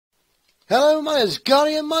Hello my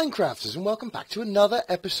Asgardian Minecrafters and welcome back to another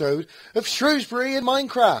episode of Shrewsbury in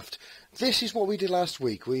Minecraft. This is what we did last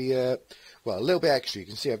week. Well, a little bit extra. You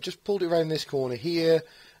can see I've just pulled it around this corner here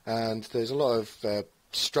and there's a lot of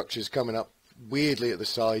structures coming up weirdly at the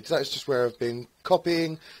sides. That's just where I've been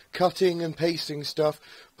copying, cutting and pasting stuff.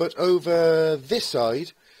 But over this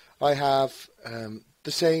side I have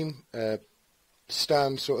the same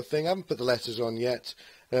stand sort of thing. I haven't put the letters on yet.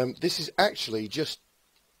 This is actually just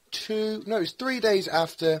it's 3 days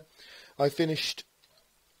after I finished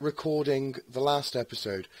recording the last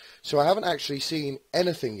episode, so I haven't actually seen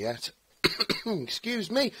anything yet.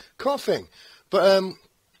 Excuse me, coughing. But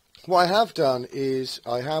what I have done is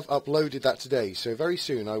I have uploaded that today, so very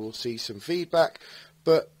soon I will see some feedback.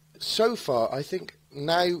 But so far, I think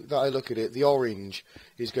now that I look at it, the orange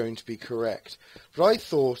is going to be correct. But I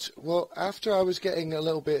thought, well, after I was getting a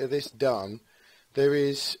little bit of this done,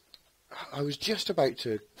 I was just about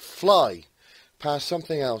to fly past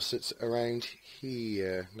something else that's around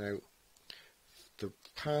here. Now, the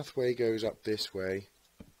pathway goes up this way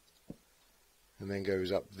and then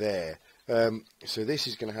goes up there. So this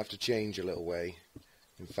is going to have to change a little way.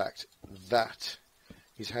 In fact, that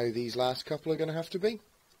is how these last couple are going to have to be,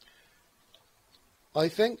 I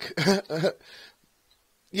think.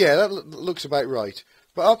 Yeah, that looks about right.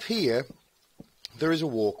 But up here, there is a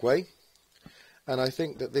walkway. And I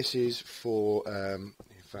think that this is for, in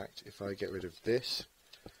fact, if I get rid of this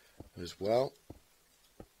as well,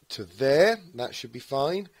 to there, that should be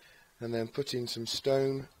fine. And then put in some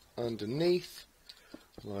stone underneath,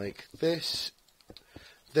 like this.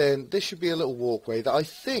 Then this should be a little walkway that I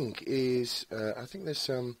think is, I think there's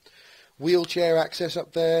some wheelchair access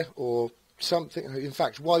up there or something. In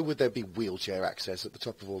fact, why would there be wheelchair access at the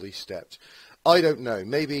top of all these steps? I don't know.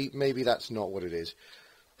 Maybe that's not what it is.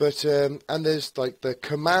 But, and there's like the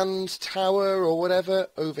command tower or whatever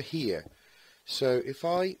over here. So if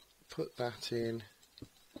I put that in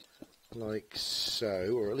like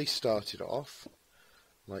so, or at least start it off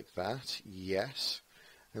like that, yes.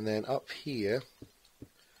 And then up here,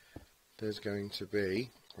 there's going to be,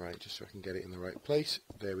 right, just so I can get it in the right place.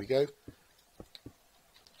 There we go.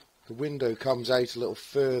 The window comes out a little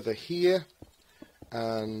further here.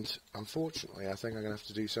 And unfortunately, I think I'm going to have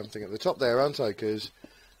to do something at the top there, aren't I? Because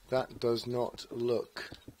that does not look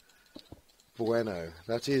bueno.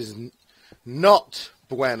 That is not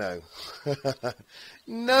bueno.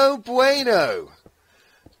 No bueno.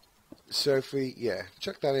 So if we,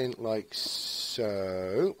 chuck that in like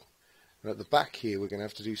so. And at the back here, we're going to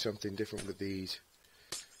have to do something different with these.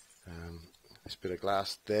 This bit of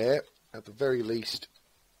glass there. At the very least,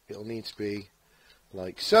 it'll need to be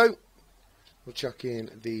like so. We'll chuck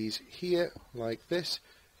in these here like this.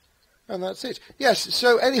 And that's it. Yes,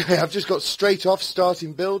 so anyway, I've just got straight off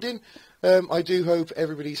starting building. I do hope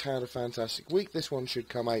everybody's had a fantastic week. This one should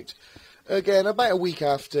come out, again, about a week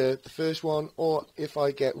after the first one. Or if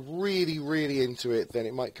I get really, really into it, then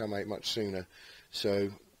it might come out much sooner. So,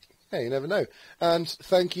 hey, you never know. And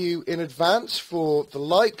thank you in advance for the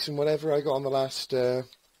likes and whatever I got on the last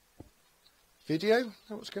video.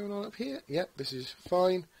 What's going on up here? Yep, this is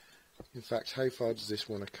fine. In fact, how far does this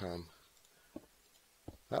want to come?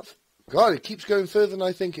 God, it keeps going further than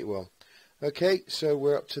I think it will. Okay, so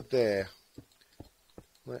we're up to there.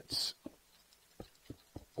 Let's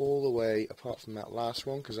all the way, apart from that last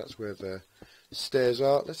one, because that's where the stairs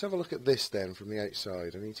are. Let's have a look at this then from the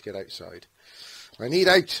outside. I need to get outside. I need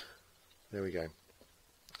out. There we go.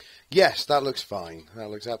 Yes, that looks fine. That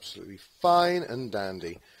looks absolutely fine and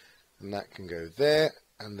dandy. And that can go there.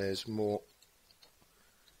 And there's more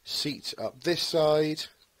seats up this side.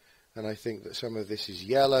 And I think that some of this is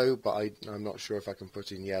yellow, but I'm not sure if I can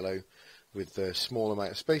put in yellow with the small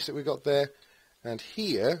amount of space that we got there. And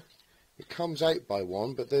here, it comes out by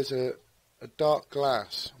one, but there's a dark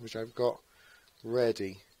glass, which I've got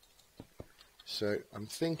ready. So I'm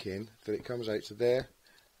thinking that it comes out to there,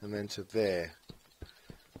 and then to there.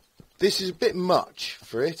 This is a bit much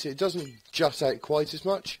for it. It doesn't jut out quite as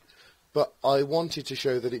much, but I wanted to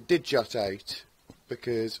show that it did jut out,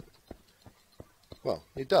 because well,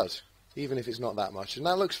 it does, even if it's not that much. And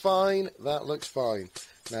that looks fine. That looks fine.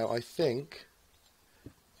 Now, I think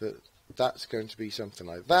that that's going to be something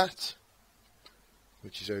like that,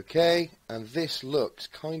 which is okay. And this looks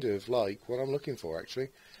kind of like what I'm looking for, actually.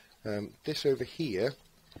 This over here,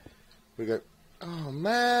 we go, oh,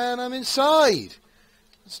 man, I'm inside.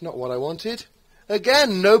 That's not what I wanted.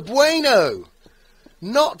 Again, no bueno.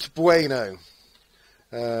 Not bueno.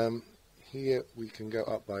 Here we can go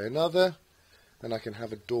up by another. And I can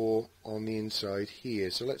have a door on the inside here.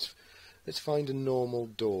 So let's find a normal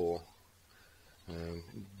door.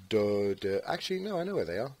 Actually, no, I know where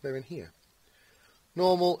they are. They're in here.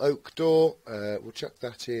 Normal oak door. We'll chuck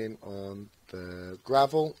that in on the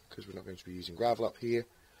gravel, because we're not going to be using gravel up here.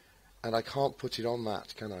 And I can't put it on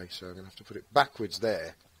that, can I? So I'm going to have to put it backwards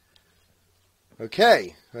there.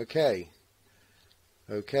 Okay.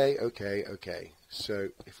 So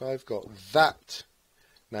if I've got that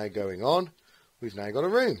now going on, we've now got a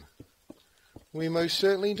room. We most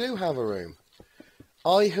certainly do have a room.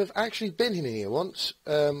 I have actually been in here once,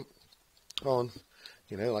 on,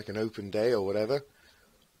 like an open day or whatever,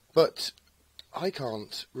 but I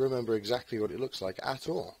can't remember exactly what it looks like at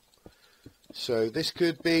all. So this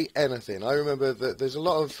could be anything. I remember that there's a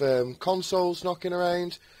lot of consoles knocking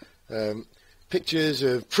around, pictures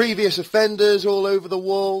of previous offenders all over the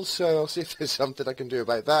walls, so I'll see if there's something I can do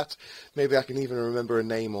about that. Maybe I can even remember a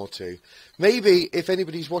name or two. Maybe if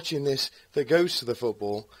anybody's watching this that goes to the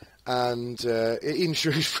football, and in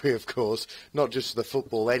Shrewsbury, of course, not just the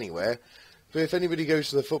football anywhere, but if anybody goes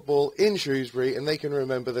to the football in Shrewsbury and they can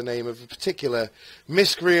remember the name of a particular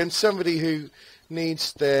miscreant, somebody who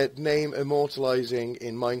needs their name immortalising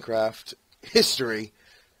in Minecraft history,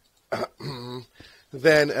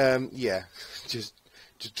 then, yeah, just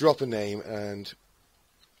drop a name and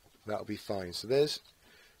that'll be fine. So there's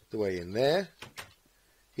the way in there.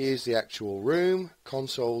 Here's the actual room,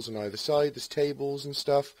 consoles on either side, there's tables and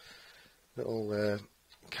stuff, little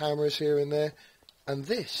cameras here and there, and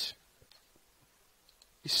this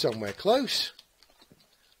is somewhere close.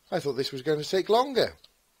 I thought this was going to take longer.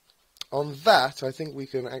 On that, I think we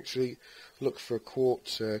can actually look for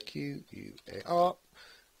quartz, Q-U-A-R,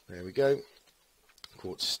 there we go,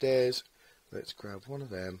 quartz stairs. Let's grab one of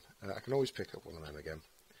them. I can always pick up one of them again,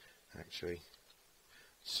 actually.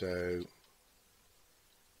 So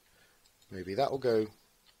maybe that will go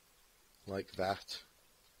like that,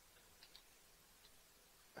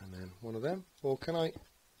 and then one of them. Or can I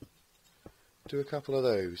do a couple of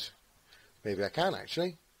those? Maybe I can,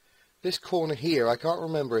 actually. This corner here, I can't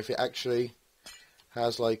remember if it actually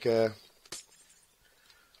has like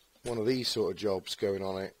one of these sort of jobs going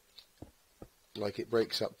on it, like it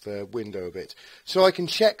breaks up the window a bit. So I can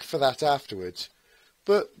check for that afterwards.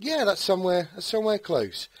 But yeah, that's somewhere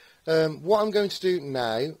close. What I'm going to do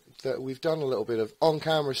now that we've done a little bit of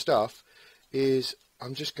on-camera stuff is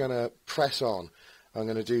I'm just going to press on. I'm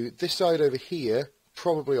going to do this side over here,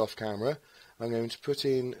 probably off-camera. I'm going to put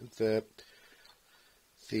in the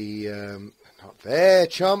not there,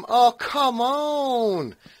 chum. Oh, come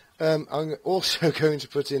on! I'm also going to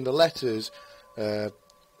put in the letters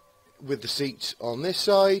with the seats on this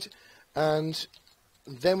side, and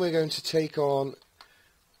then we're going to take on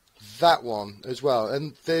that one as well.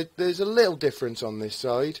 And there's a little difference on this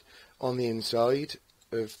side, on the inside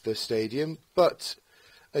of the stadium, but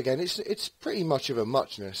again, it's pretty much of a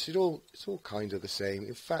muchness. It's all kind of the same.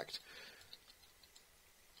 In fact,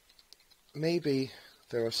 maybe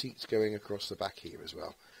there are seats going across the back here as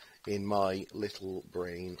well, in my little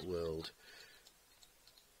brain world.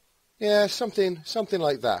 Yeah, something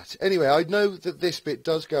like that. Anyway, I know that this bit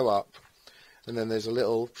does go up, and then there's a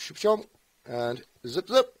little shop, and zip,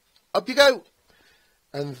 zip, up you go.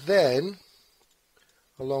 And then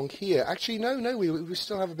along here, actually no, we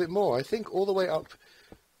still have a bit more. I think all the way up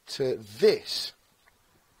to this,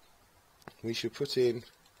 we should put in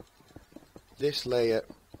this layer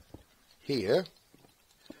here,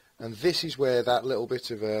 and this is where that little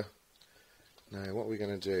bit of a, now what are we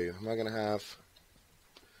going to do? Am I going to have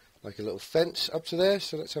like a little fence up to there?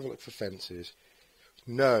 So let's have a look for fences.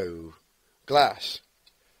 No, glass.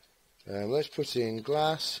 Let's put in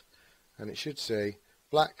glass, and it should say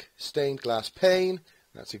black stained glass pane.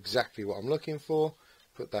 That's exactly what I'm looking for.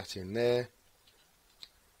 Put that in there,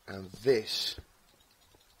 and this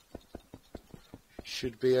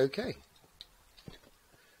should be okay.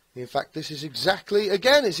 In fact, this is exactly,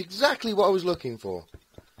 again, it's exactly what I was looking for.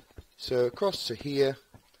 So across to here,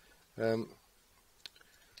 what am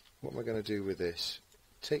I going to do with this?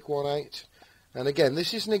 Take one out, and again,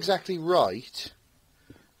 this isn't exactly right.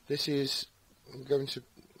 This is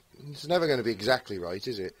it's never going to be exactly right,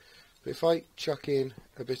 is it? But if I chuck in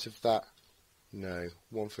a bit of that, no,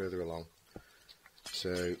 one further along.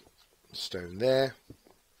 So stone there,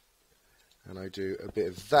 and I do a bit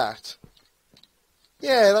of that.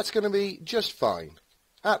 Yeah, that's going to be just fine.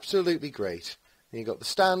 Absolutely great. And you've got the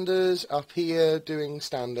standers up here doing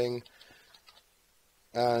standing.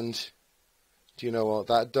 And do you know what?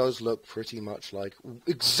 That does look pretty much like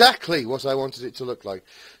exactly what I wanted it to look like.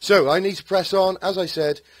 So I need to press on. As I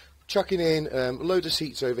said, chucking in a load of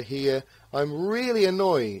seats over here. I'm really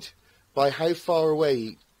annoyed by how far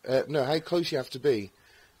away, how close you have to be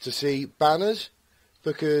to see banners.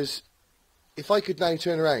 Because if I could now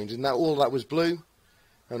turn around and all that was blue,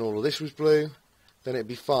 and all of this was blue, then it'd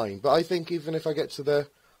be fine. But I think even if I get to the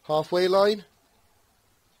halfway line,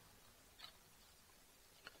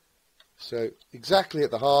 so exactly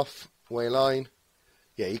at the halfway line,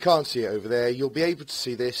 yeah, you can't see it over there. You'll be able to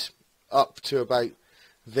see this up to about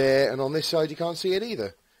there, and on this side you can't see it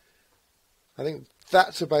either. I think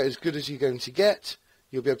that's about as good as you're going to get.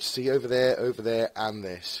 You'll be able to see over there, and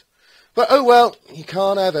this. But oh well, you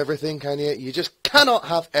can't have everything, can you? You just cannot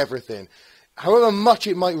have everything. However much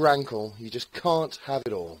it might rankle, you just can't have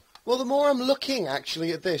it all. Well, the more I'm looking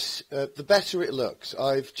actually at this, the better it looks.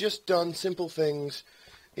 I've just done simple things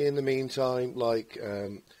in the meantime, like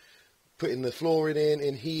putting the flooring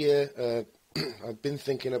in here. I've been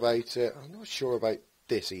thinking about I'm not sure about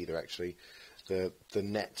this either actually. The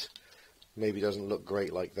net maybe doesn't look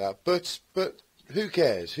great like that, but who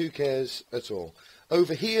cares? Who cares at all?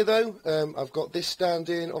 Over here though, I've got this stand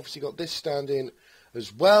in, obviously got this stand in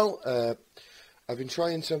as well. I've been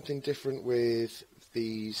trying something different with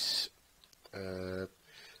these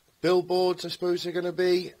billboards, I suppose they're going to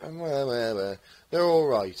be. They're all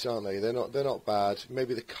right, aren't they? They're not bad.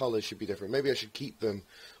 Maybe the colours should be different. Maybe I should keep them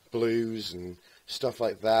blues and stuff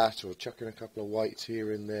like that, or chuck in a couple of whites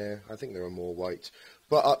here and there. I think there are more whites.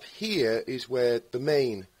 But up here is where the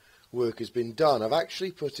main work has been done. I've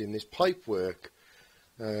actually put in this pipe work,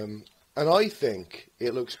 and I think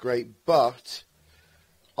it looks great, but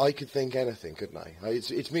I could think anything, couldn't I?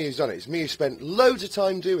 It's me who's done it. It's me who spent loads of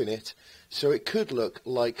time doing it, so it could look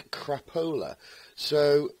like crapola.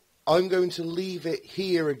 So I'm going to leave it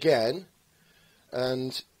here again,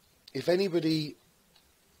 and if anybody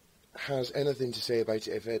has anything to say about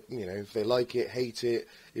it, if they like it, hate it,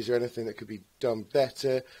 is there anything that could be done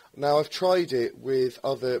better? Now I've tried it with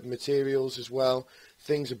other materials as well,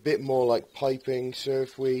 things a bit more like piping. So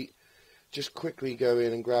if we just quickly go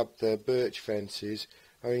in and grab the birch fences,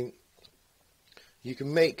 I mean, you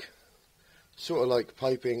can make sort of like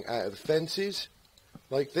piping out of the fences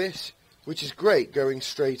like this, which is great going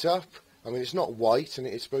straight up. I mean, it's not white, and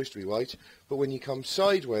it's supposed to be white, but when you come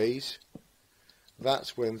sideways,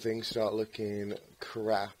 that's when things start looking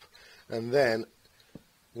crap. And then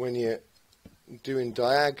when you're doing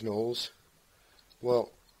diagonals,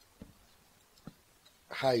 well,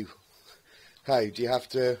 how do you have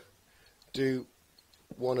to do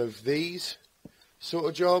one of these sort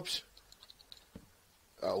of jobs?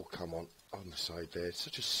 Oh, come on the side there. It's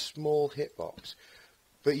such a small hitbox.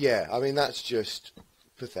 But yeah, I mean, that's just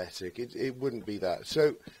pathetic. It wouldn't be that.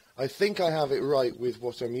 So I think I have it right with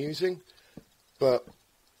what I'm using. But,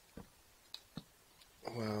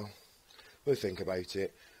 well, we'll think about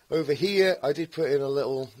it. Over here, I did put in a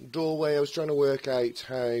little doorway. I was trying to work out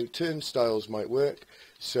how turnstiles might work.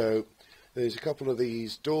 So there's a couple of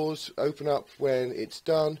these doors. Open up when it's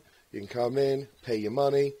done. You can come in, pay your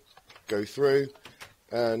money, go through,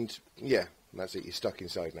 and yeah, that's it. You're stuck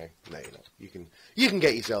inside now. No, you're not. You can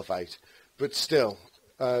get yourself out. But still,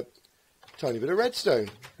 tiny bit of redstone.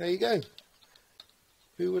 There you go.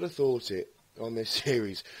 Who would have thought it on this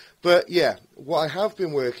series? But yeah, what I have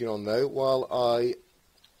been working on though, while I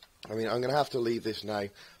mean, I'm going to have to leave this now.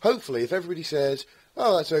 Hopefully, if everybody says,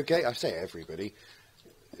 oh, that's okay, I say everybody,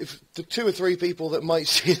 if the 2 or 3 people that might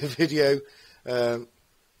see the video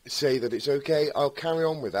say that it's okay, I'll carry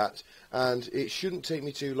on with that. And it shouldn't take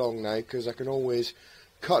me too long now, because I can always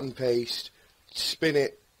cut and paste, spin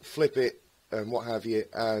it, flip it, and what have you,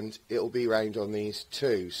 and it'll be round on these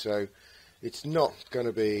too. So it's not going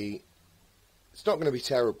to be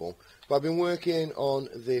terrible. But I've been working on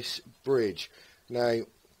this bridge. Now,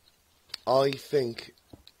 I think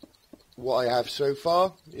what I have so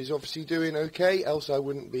far is obviously doing okay, else I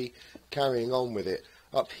wouldn't be carrying on with it.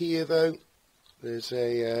 Up here though, there's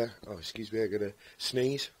a oh, excuse me, I gotta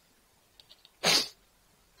sneeze.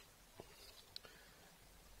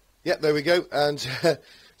 Yep, there we go, and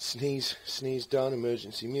sneeze done,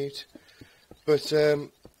 emergency mute. But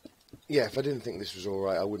yeah, if I didn't think this was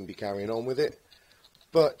alright, I wouldn't be carrying on with it.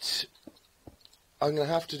 But I'm going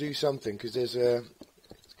to have to do something, because there's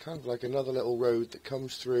it's kind of like another little road that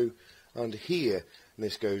comes through under here, and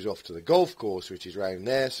this goes off to the golf course, which is round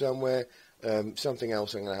there somewhere. Something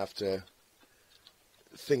else I'm going to have to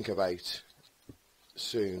think about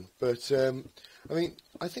soon. But I mean,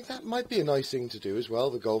 I think that might be a nice thing to do as well,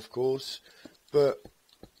 the golf course. But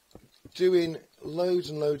doing loads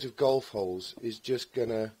and loads of golf holes is just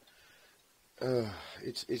gonna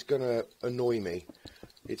it's gonna annoy me.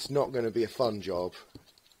 It's not going to be a fun job,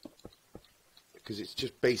 because it's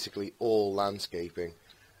just basically all landscaping.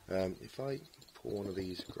 If I pour one of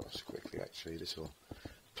these across quickly, actually, this will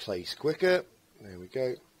place quicker. There we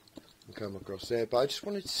go. And come across there. But I just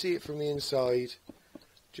wanted to see it from the inside,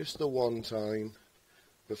 just the one time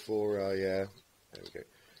before I There we go.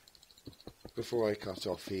 Before I cut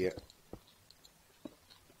off here,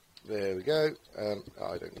 there we go.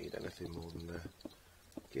 I don't need anything more than that.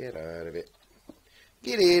 Get out of it.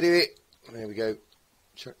 Get out of it. There we go.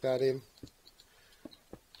 Chuck that in.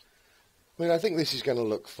 I mean, I think this is going to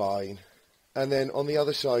look fine. And then on the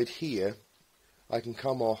other side here, I can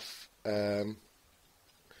come off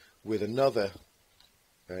with another.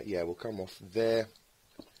 Yeah, we'll come off there.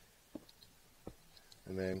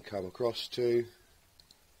 And then come across two.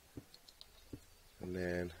 And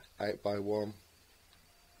then out by one.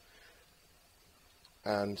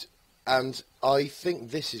 And I think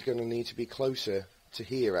this is going to need to be closer to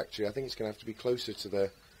here, actually. I think it's going to have to be closer to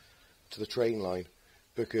the train line,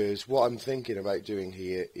 because what I'm thinking about doing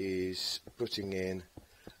here is putting in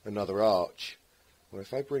another arch. Well,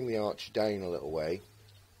 if I bring the arch down a little way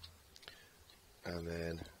and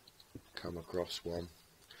then come across one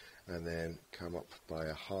and then come up by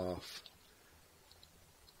a half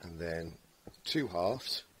and then two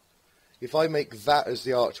halves, if I make that as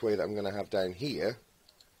the archway that I'm going to have down here,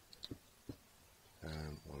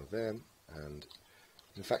 one of them, and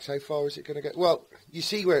in fact, how far is it going to go? Well, you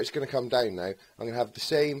see where it's going to come down now. I'm going to have the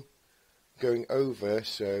same going over,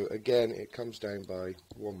 so again it comes down by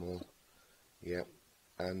one more. Yep.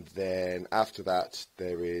 And then after that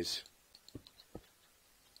there is,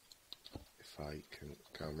 if I can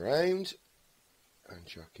come round and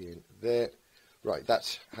chuck in there. Right,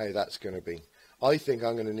 that's how that's going to be. I think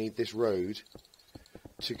I'm going to need this road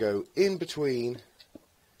to go in between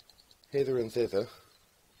hither and thither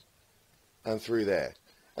and through there.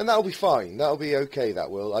 And that'll be fine. That'll be okay, that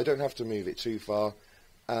will. I don't have to move it too far,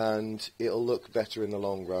 and it'll look better in the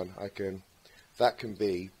long run. That can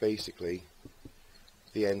be basically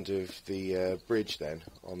the end of the bridge then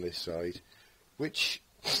on this side, which,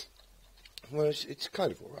 well, it's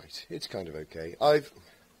kind of all right. It's kind of okay.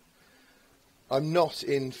 I'm not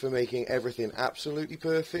in for making everything absolutely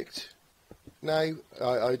perfect now.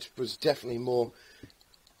 I was definitely more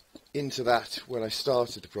into that when I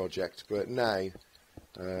started the project, but now,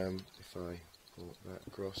 if I brought that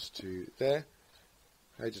across to there,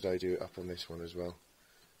 how did I do it up on this one as well?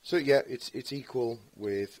 So yeah, it's equal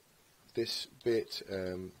with this bit.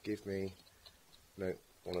 Give me, no,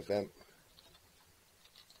 one of them.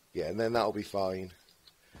 Yeah, and then that'll be fine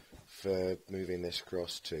for moving this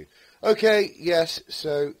across too. Okay, yes,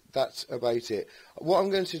 so that's about it. What I'm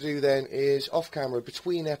going to do then is, off camera,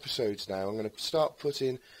 between episodes now, I'm going to start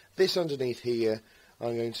putting this underneath here.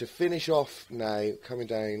 I'm going to finish off now, coming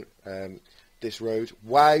down this road.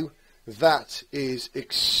 Wow, that is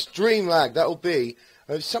extreme lag. That'll be,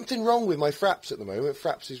 there's something wrong with my fraps at the moment.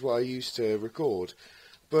 Fraps is what I use to record.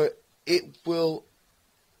 But it will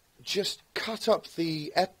just cut up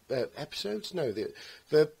the episodes? No,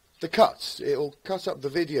 the cuts. It'll cut up the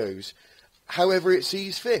videos however it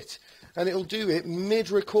sees fit, and it'll do it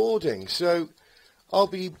mid-recording. So I'll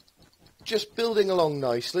be just building along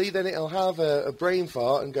nicely, then it'll have a brain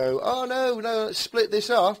fart and go, oh no, let's split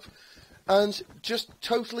this up, and just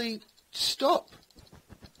totally stop.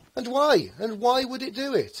 And why? And why would it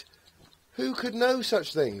do it? Who could know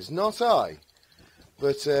such things? Not I.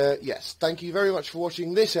 But yes, thank you very much for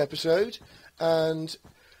watching this episode, and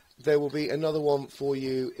there will be another one for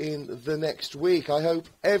you in the next week. I hope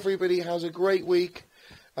everybody has a great week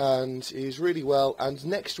and is really well. And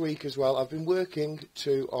next week as well, I've been working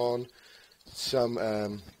on some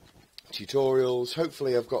tutorials.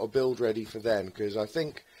 Hopefully I've got a build ready for them, because I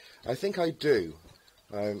think I do.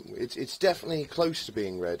 It's definitely close to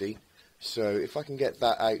being ready. So if I can get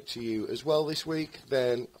that out to you as well this week,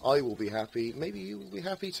 then I will be happy. Maybe you will be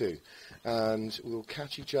happy too. And we'll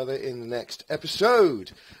catch each other in the next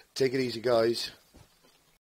episode. Take it easy, guys.